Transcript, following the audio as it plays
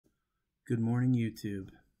Good morning,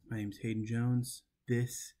 YouTube. My name's Hayden Jones.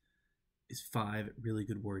 This is 5 really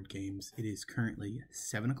good word games. It is currently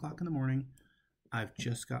 7 o'clock in the morning. I've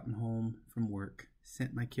just gotten home from work,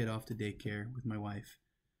 sent my kid off to daycare with my wife,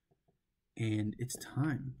 and it's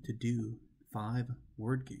time to do 5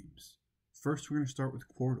 word games. First, we're going to start with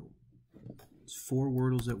Quordle. It's 4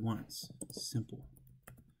 Wordles at once. Simple.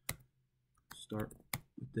 Start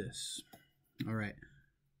with this. All right.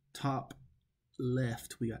 Top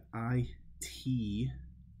left, we got IT.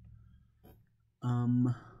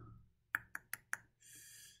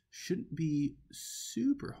 Shouldn't be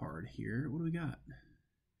super hard here. What do we got?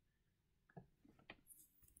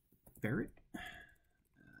 Ferret.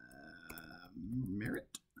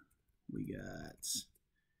 Merit. We got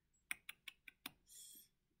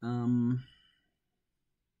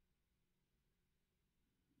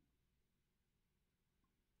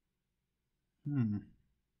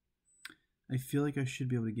I feel like I should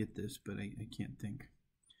be able to get this, but I can't think.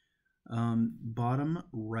 Bottom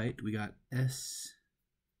right, we got S.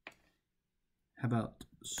 How about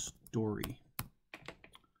story?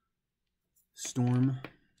 Storm.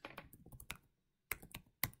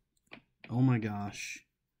 Oh my gosh.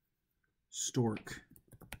 Stork.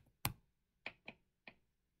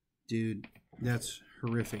 Dude, that's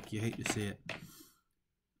horrific. You hate to see it.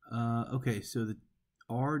 Okay, so the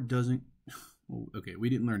R doesn't... Well, okay, we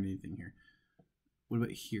didn't learn anything here. What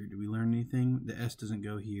about here? Did we learn anything? The S doesn't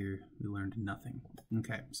go here. We learned nothing.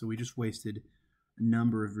 Okay, so we just wasted a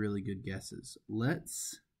number of really good guesses.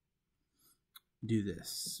 Let's do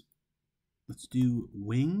this. Let's do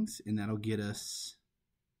wings, and that'll get us...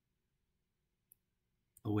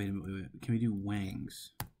 Oh, wait a minute. Can we do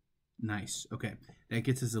wangs? Nice. Okay, that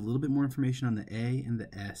gets us a little bit more information on the A and the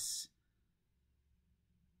S.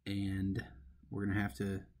 And we're going to have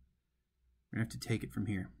to take it from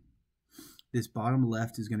here. This bottom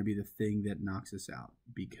left is going to be the thing that knocks us out,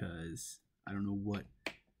 because I don't know what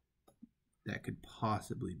that could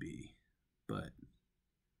possibly be, but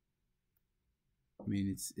I mean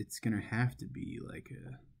it's going to have to be like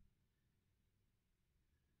a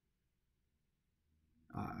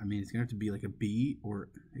it's going to have to be like a B, or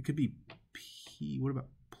it could be P. What about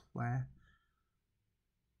pla?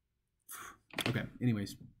 Okay,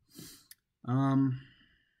 anyways.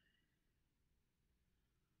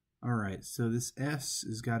 All right, so this S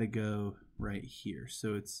has got to go right here.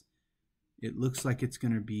 So it looks like it's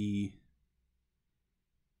going to be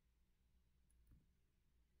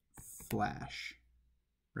flash,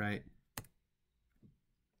 right?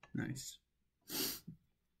 Nice.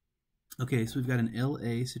 Okay, so we've got an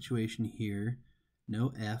LA situation here.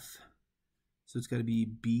 No F. So it's got to be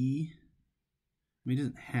B. I mean, it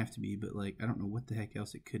doesn't have to be, but like, I don't know what the heck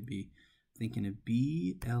else it could be. Thinking of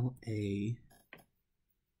BLA.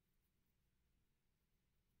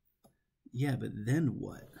 Yeah, but then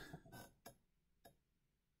what?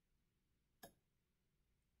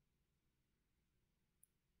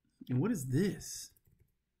 And what is this?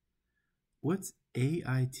 What's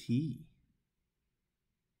AIT?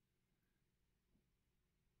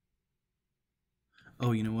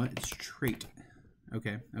 Oh, you know what? It's trait.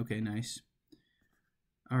 Okay, nice.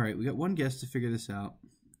 All right, we got one guess to figure this out.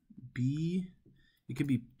 B, it could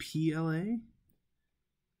be PLA?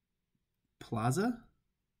 Plaza?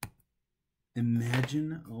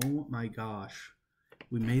 Imagine, oh my gosh,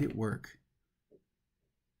 we made it work.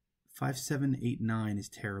 5, 7, 8, 9 is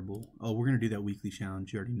terrible. Oh, we're going to do that weekly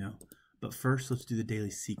challenge, you already know. But first, let's do the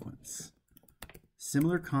daily sequence.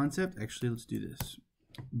 Similar concept, actually, let's do this.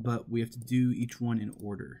 But we have to do each one in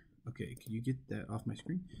order. Okay, can you get that off my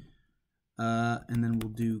screen? And then we'll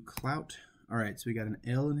do clout. All right, so we got an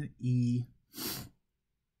L and an E.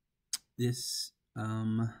 This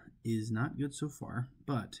is not good so far,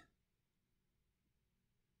 but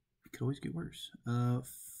it could always get worse.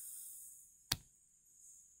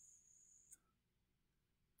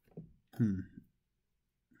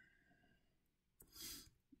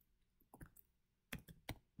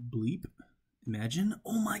 Bleep. Imagine.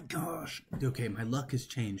 Oh my gosh. Okay, my luck has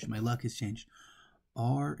changed.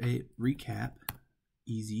 R-A, recap.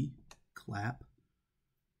 Easy. Clap.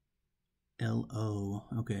 L-O.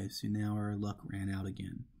 Okay, so now our luck ran out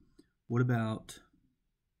again. What about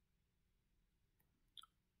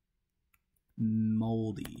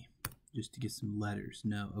moldy? Just to get some letters.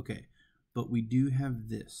 No, okay. But we do have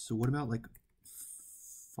this. So what about like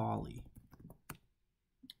folly?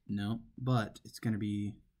 No, but it's going to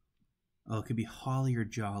be... Oh, it could be holly or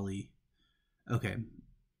jolly. Okay.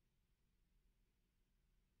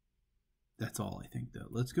 That's all I think, though.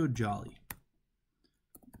 Let's go jolly.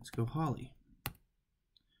 Let's go holly.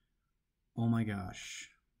 Oh my gosh.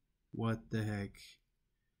 What the heck?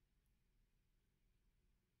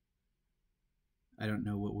 I don't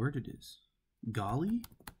know what word it is. Golly?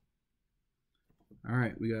 All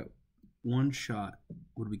right, we got one shot.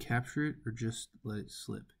 Would we capture it or just let it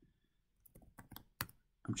slip?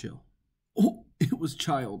 I'm chill. Oh, it was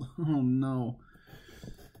child. Oh, no.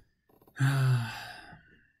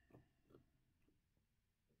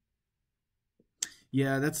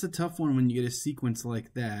 Yeah, that's the tough one when you get a sequence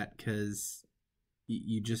like that, because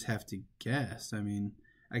you just have to guess. I mean,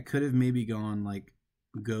 I could have maybe gone like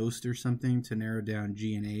Ghost or something to narrow down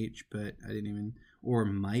G and H, but I didn't even, or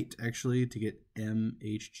Might actually to get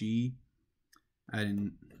MHG. I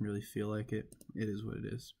didn't really feel like it. It is what it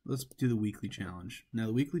is. Let's do the weekly challenge. Now,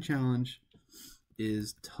 the weekly challenge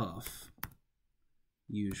is tough,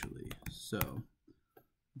 usually. So,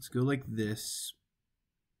 let's go like this.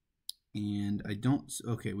 And I don't,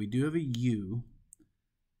 okay, we do have a U.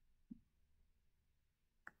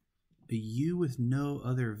 A U with no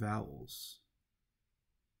other vowels.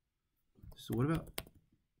 So what about,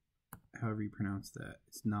 however you pronounce that?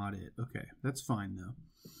 It's not it. Okay, that's fine though.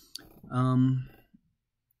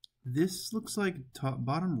 This looks like top,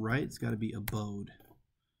 bottom right's got to be abode.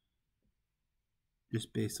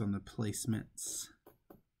 Just based on the placements.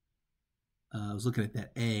 I was looking at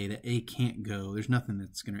that A. That A can't go. There's nothing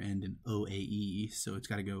that's going to end in OAE, so it's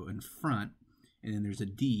got to go in front. And then there's a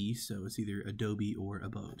D, so it's either Adobe or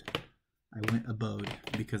abode. I went abode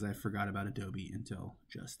because I forgot about Adobe until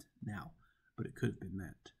just now. But it could have been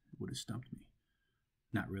that. It would have stumped me.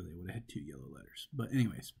 Not really. It would have had 2 yellow letters. But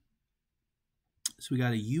anyways. So we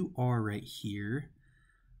got a UR right here.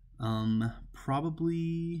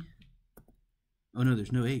 Probably... Oh no,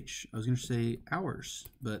 there's no H. I was going to say hours,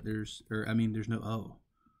 but there's no O.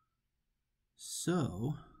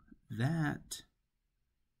 So that,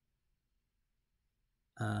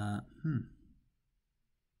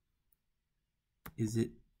 is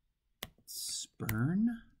it spurn?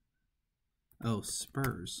 Oh,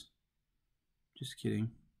 spurs. Just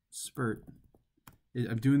kidding. Spurt.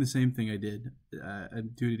 I'm doing the same thing I did.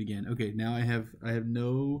 I'm doing it again. Okay, now I have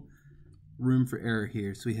no room for error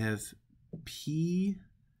here. So we have P-R-I-E.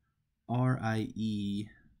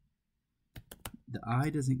 The I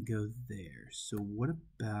doesn't go there. So what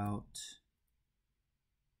about...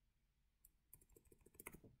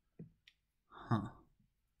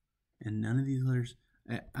 And none of these letters...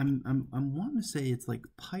 I'm wanting to say it's like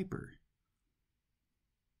Piper.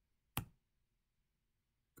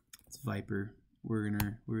 It's Viper. We're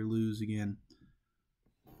lose again.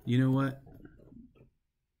 You know what?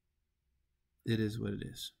 It is what it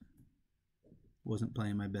is. Wasn't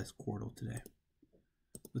playing my best Quordle today.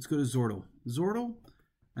 Let's go to Zordle. Zordle,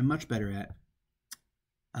 I'm much better at.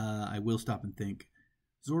 I will stop and think.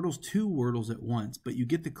 Zordle's 2 Wordles at once, but you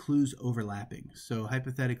get the clues overlapping. So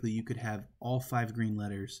hypothetically, you could have all 5 green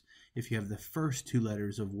letters if you have the first 2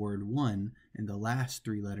 letters of word 1 and the last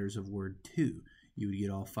 3 letters of word 2. You would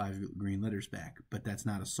get all 5 green letters back, but that's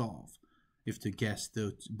not a solve. You have to guess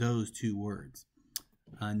those 2 words.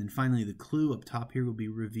 And then finally, the clue up top here will be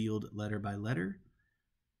revealed letter by letter.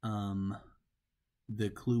 The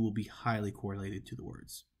clue will be highly correlated to the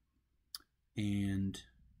words. And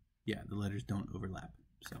yeah, the letters don't overlap.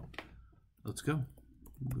 So let's go.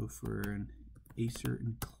 We'll go for an Acer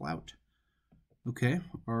and Clout. Okay,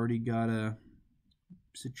 already got a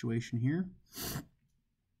situation here.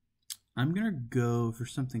 I'm going to go for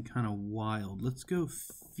something kind of wild. Let's go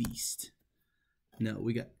Feast. No,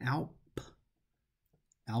 we got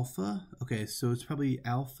Alpha? Okay, so it's probably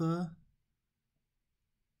Alpha.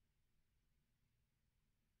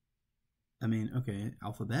 I mean, okay,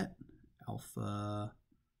 Alphabet, Alpha,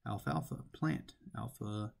 Plant,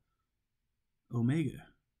 Alpha, Omega,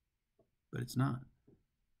 but it's not.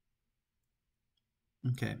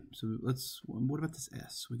 Okay, so what about this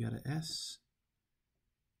S? We got an S.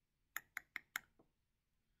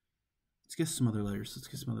 Let's get some other letters. Let's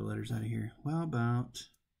get some other letters out of here. How about...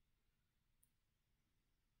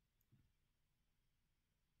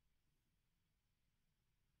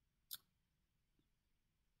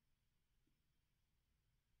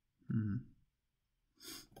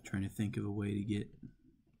 Trying to think of a way to get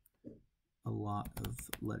a lot of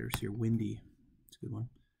letters here. Windy. It's a good one.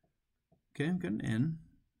 Okay, I've got an N.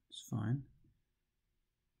 It's fine.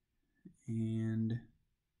 And...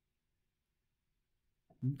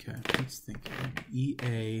 okay, let's think.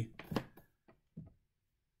 EA.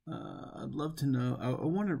 I'd love to know.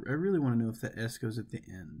 I really want to know if that S goes at the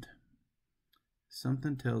end.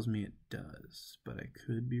 Something tells me it does, but I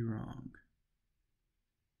could be wrong.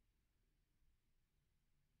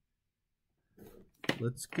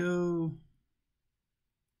 Let's go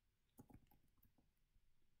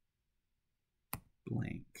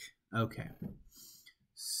blank. Okay.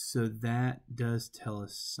 So that does tell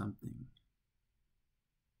us something.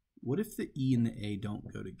 What if the E and the A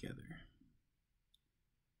don't go together?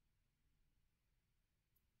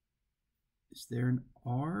 Is there an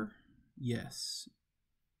R? Yes.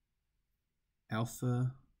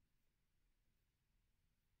 Alpha.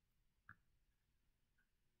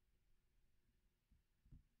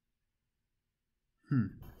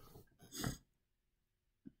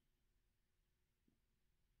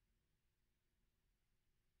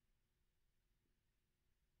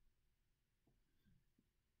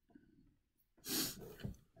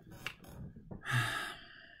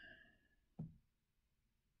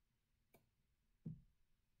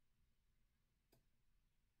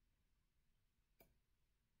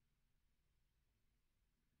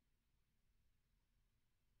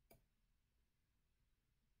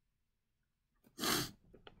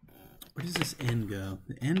 Where does this N go?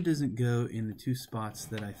 The N doesn't go in the two spots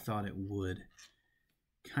that I thought it would.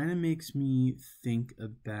 Kind of makes me think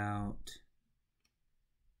about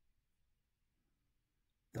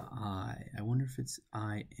the I. I wonder if it's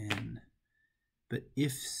IN. But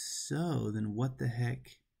if so, then what the heck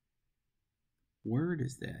word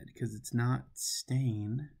is that? Because it's not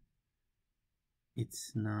stain.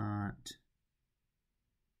 It's not...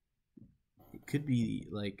 It could be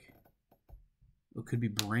like... It could be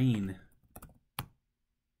brain.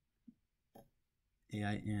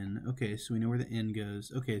 AIN. Okay, so we know where the N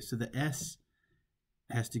goes. Okay, so the S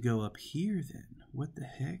has to go up here then. What the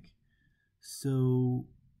heck? So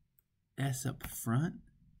S up front,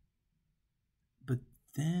 but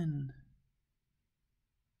then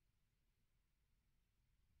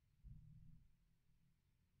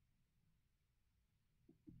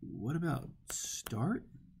what about start?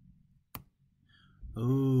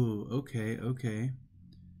 Oh, okay, okay.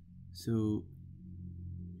 So,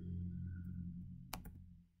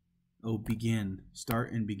 oh, begin.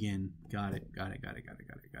 Start and begin. Got it.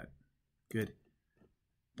 Good.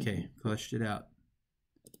 Okay, clutched it out.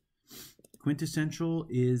 Quintessential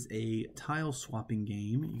is a tile swapping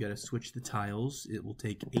game. You got to switch the tiles. It will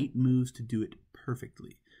take 8 moves to do it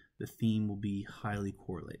perfectly. The theme will be highly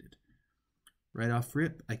correlated. Right off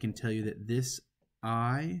rip, I can tell you that this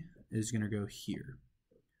I is going to go here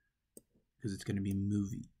because it's going to be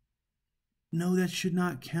movie. No, that should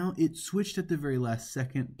not count. It switched at the very last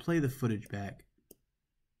second. Play the footage back.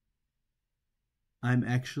 I'm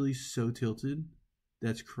actually so tilted.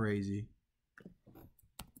 That's crazy.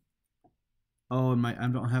 Oh, and I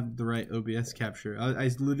don't have the right OBS capture. I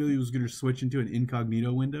literally was going to switch into an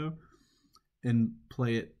incognito window and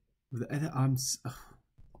play it.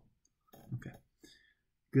 Okay.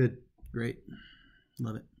 Good. Great.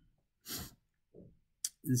 Love it.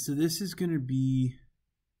 So this is going to be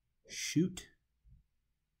shoot.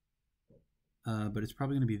 But it's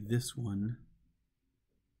probably going to be this one.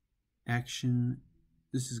 Action.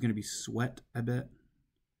 This is going to be sweat, I bet.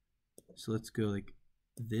 So let's go like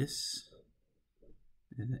this.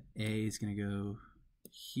 And the A is going to go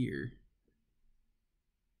here.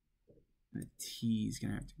 And the T is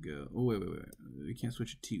going to have to go. Oh, wait. We can't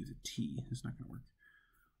switch a T with a T. It's not going to work.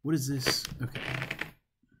 What is this? Okay.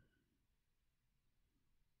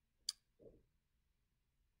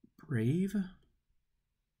 Brave?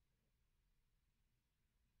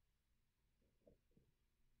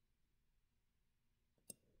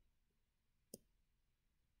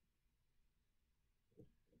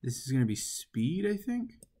 This is going to be speed, I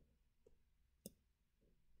think.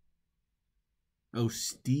 Oh,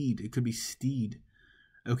 steed. It could be steed.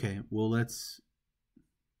 Okay, well, let's...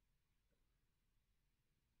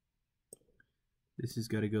 This has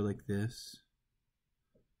got to go like this.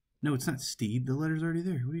 No, it's not steed. The letter's already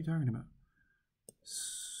there. What are you talking about?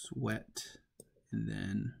 Sweat. And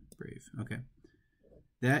then brave. Okay.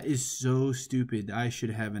 That is so stupid. I should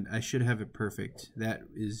have it perfect. That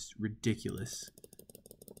is ridiculous.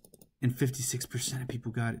 And 56% of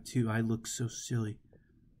people got it too. I look so silly.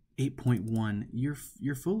 8.1.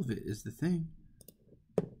 You're full of it is the thing.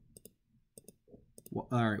 Well,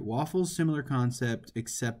 all right, waffles similar concept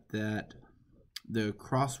except that the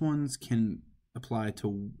cross ones can apply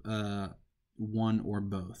to one or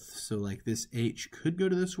both. So like this H could go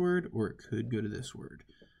to this word or it could go to this word.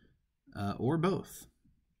 Or both.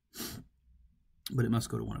 But it must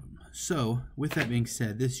go to one of them. So with that being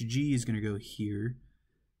said, this G is going to go here.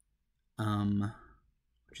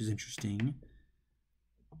 Which is interesting.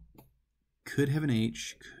 Could have an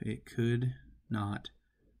H. It could not.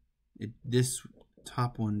 This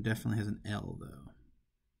top one definitely has an L, though.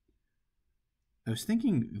 I was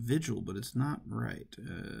thinking vigil, but it's not right.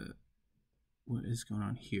 What is going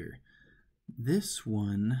on here? This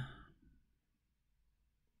one...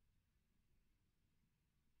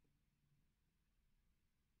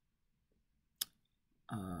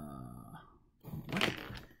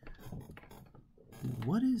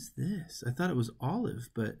 What is this? I thought it was olive,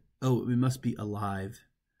 but oh, it must be alive.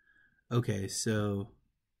 Okay, so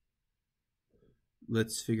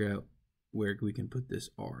let's figure out where we can put this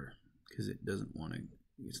R, because it doesn't want to,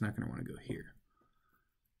 it's not going to want to go here.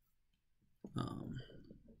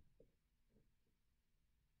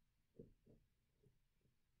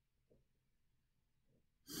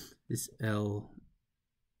 This L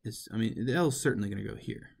is, I mean, the L is certainly going to go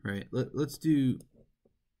here, right? Let's do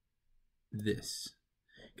this,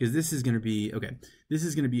 because this is going to be, okay, this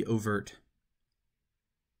is going to be overt.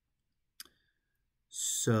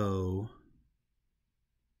 So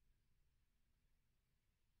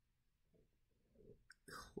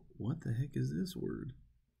what the heck is this word?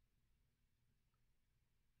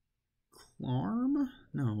 Clarm?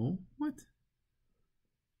 No. What?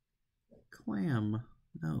 Clam?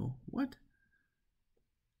 No. What?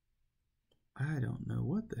 I don't know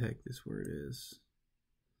what the heck this word is.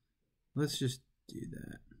 Let's just do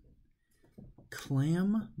that.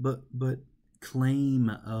 Clam? But claim.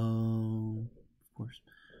 Oh, of course.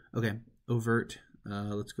 Okay. Overt.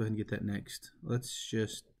 Let's go ahead and get that next. Let's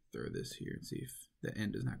just throw this here and see if the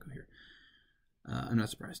N does not go here. I'm not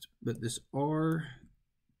surprised. But this R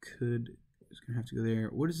is going to have to go there.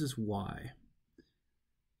 What is this Y?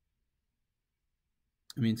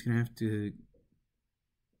 I mean, it's going to have to...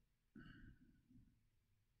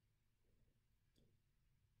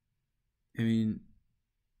 I mean...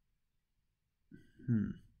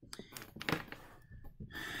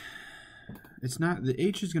 It's not... The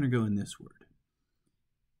H is going to go in this word.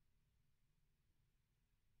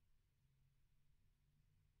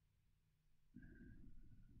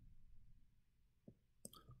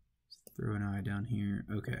 Throw an I down here.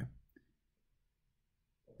 Okay.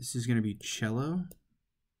 This is going to be cello.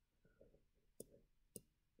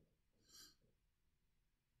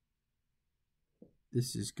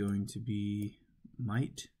 This is going to be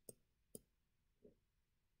might.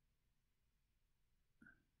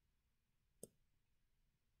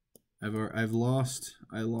 I've lost.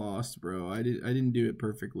 I lost, bro. I didn't do it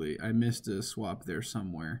perfectly. I missed a swap there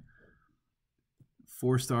somewhere.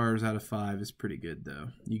 4 stars out of 5 is pretty good, though.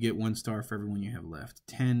 You get 1 star for every one you have left.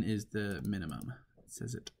 10 is the minimum. It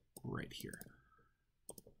says it right here.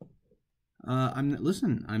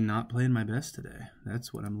 Listen, I'm not playing my best today.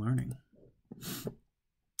 That's what I'm learning.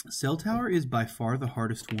 Cell tower is by far the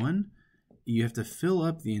hardest one. You have to fill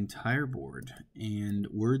up the entire board, and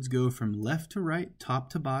words go from left to right, top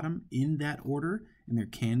to bottom, in that order, and there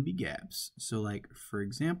can be gaps. So, like, for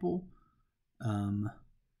example,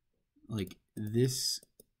 like this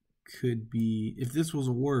could be, if this was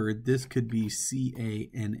a word, this could be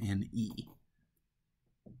C-A-N-N-E.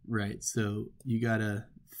 Right, so you gotta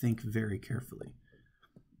think very carefully.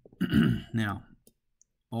 Now,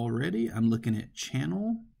 already I'm looking at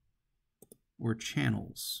channel or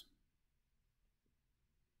channels.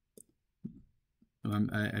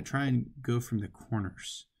 I try and go from the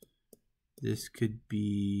corners. This could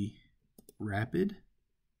be rapid,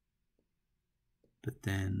 but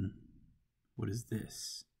then what is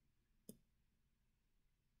this?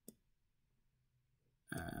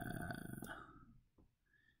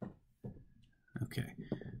 Okay,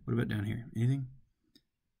 what about down here? Anything?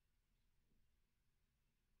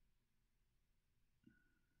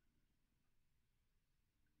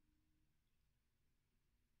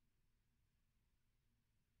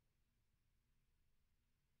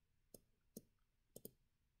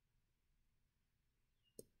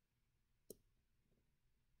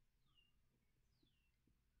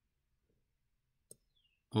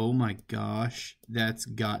 Oh my gosh, that's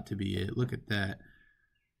got to be it. Look at that.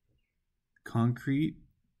 Concrete.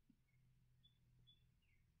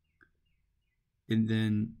 And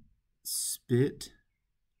then spit.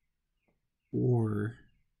 Or,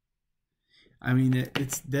 I mean,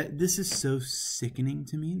 this is so sickening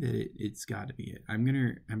to me that it's got to be it. I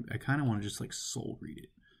kind of want to just like soul read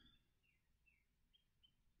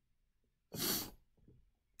it.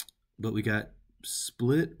 But we got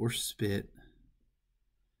split or spit.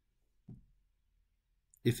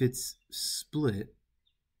 If it's split,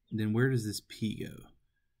 then where does this P go?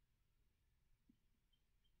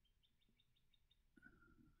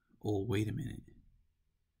 Oh, wait a minute.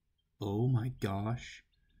 Oh my gosh.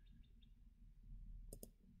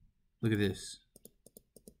 Look at this.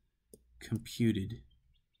 Computed.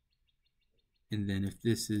 And then if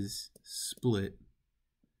this is split,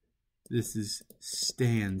 this is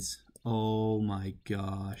stands. Oh my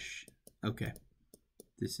gosh. Okay.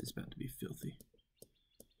 This is about to be filthy.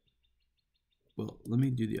 Well, let me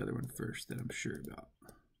do the other one first that I'm sure about.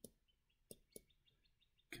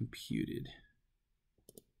 Computed.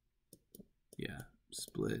 Yeah,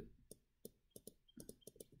 split.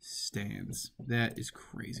 stands. That is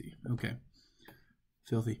crazy. Okay.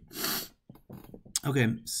 Filthy.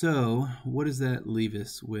 Okay, so what does that leave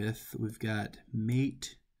us with? We've got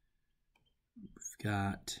mate. We've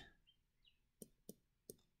got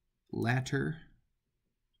latter.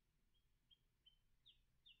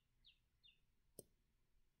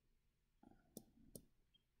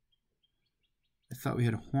 I thought we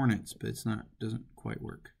had hornets, but it's not, doesn't quite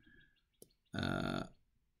work.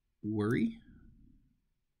 Worry.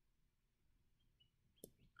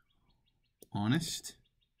 Honest.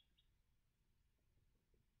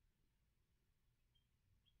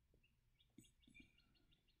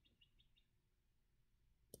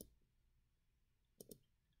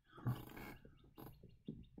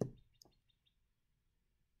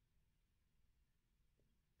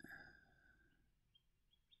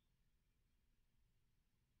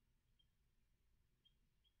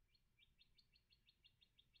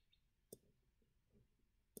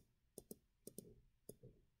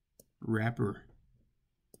 Rapper.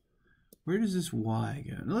 Where does this Y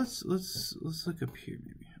go? Let's look up here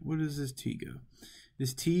maybe. Where does this T go?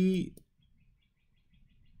 This T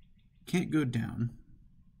can't go down,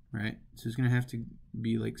 right? So it's gonna have to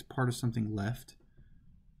be like part of something left.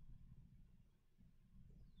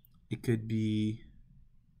 It could be,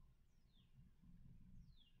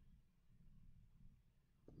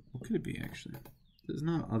 what could it be actually? There's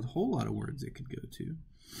not a whole lot of words it could go to.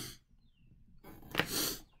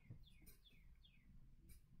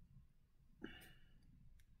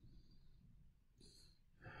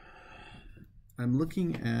 I'm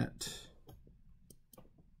looking at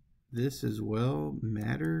this as well.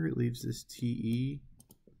 Matter, it leaves this TE.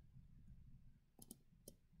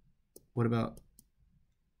 What about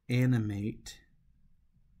animate?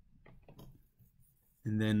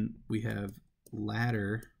 And then we have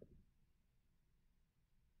ladder.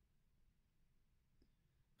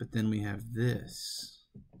 But then we have this.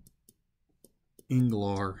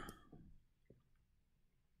 Inglar.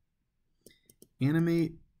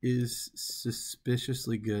 Animate is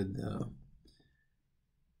suspiciously good though.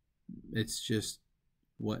 It's just,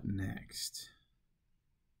 what next?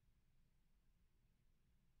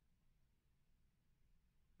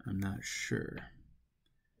 I'm not sure.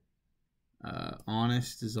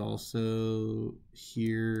 Honest is also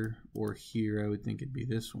here or here. I would think it'd be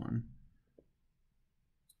this one.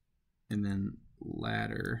 And then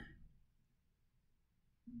ladder.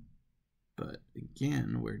 But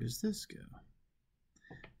again, where does this go?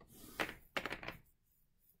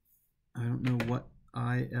 I don't know what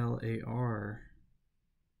ILAR.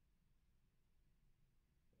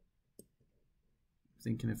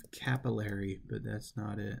 Thinking of capillary, but that's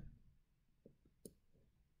not it.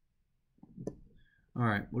 All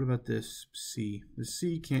right, what about this C? The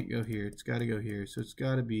C can't go here. It's got to go here. So it's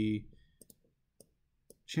got to be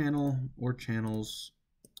channel or channels.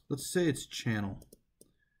 Let's say it's channel.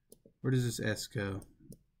 Where does this S go?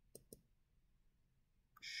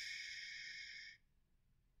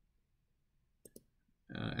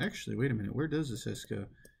 Actually, wait a minute. Where does this S go?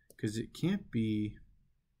 Because it can't be...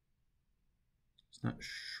 It's not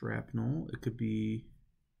shrapnel. It could be...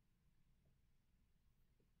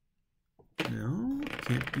 No, it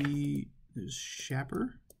can't be... There's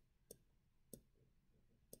shapper.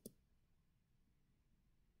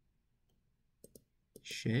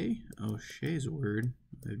 Shay? Oh, Shay's a word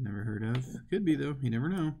I've never heard of. Could be, though. You never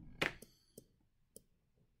know.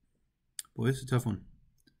 Boy, it's a tough one.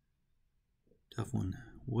 Tough one.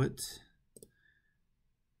 What?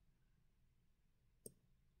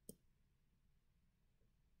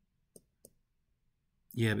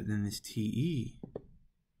 Yeah, but then this TE.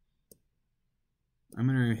 I'm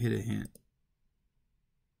going to hit a hint.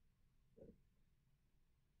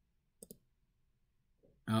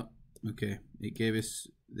 Oh, okay. It gave us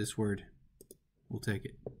this word. We'll take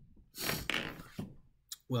it.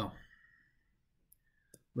 Well,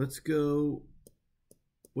 let's go.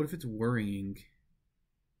 What if it's worrying?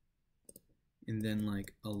 And then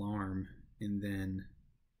like alarm, and then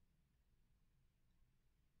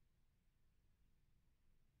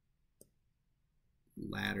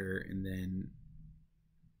ladder, and then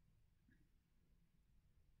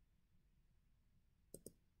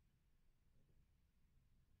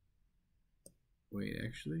wait,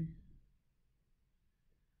 actually,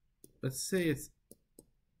 let's say it's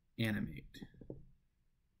animate.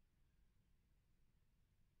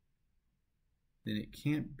 Then it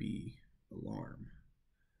can't be alarm,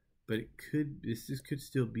 but it could, this could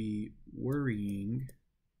still be worrying.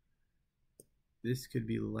 This could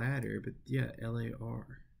be ladder, but yeah,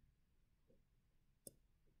 LAR.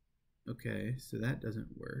 Okay, so that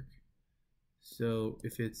doesn't work. So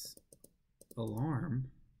if it's alarm,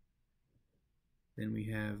 Then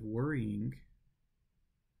we have worrying.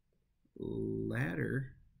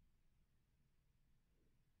 Ladder.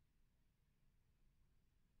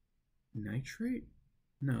 Nitrate?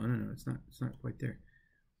 No, it's not quite there.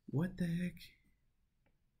 What the heck?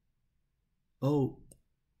 Oh.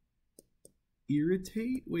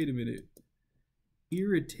 Irritate? Wait a minute.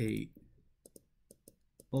 Irritate.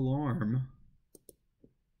 Alarm.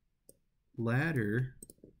 Ladder.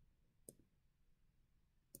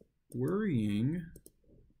 Worrying.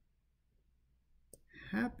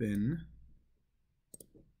 Happen.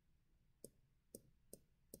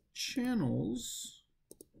 Channels.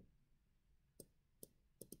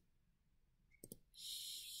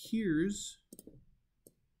 Here's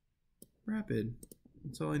rapid.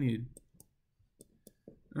 That's all I need.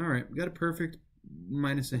 All right, got a perfect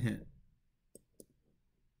minus a hint.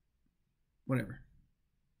 Whatever.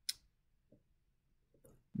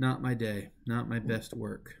 Not my day, not my best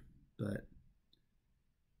work, but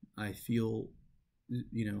I feel,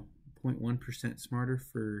 0.1% smarter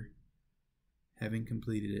for having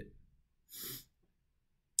completed it.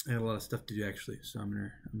 I had a lot of stuff to do actually, so I'm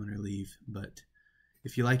gonna leave. But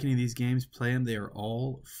if you like any of these games, play them. They are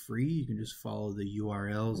all free. You can just follow the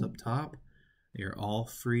URLs up top. They are all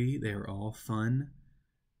free. They are all fun.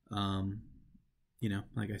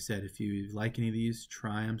 Like I said, if you like any of these,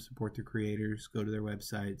 try them, support their creators, go to their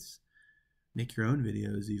websites, make your own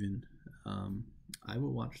videos even. I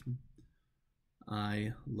will watch them.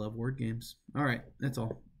 I love word games. All right, that's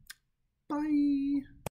all. Bye.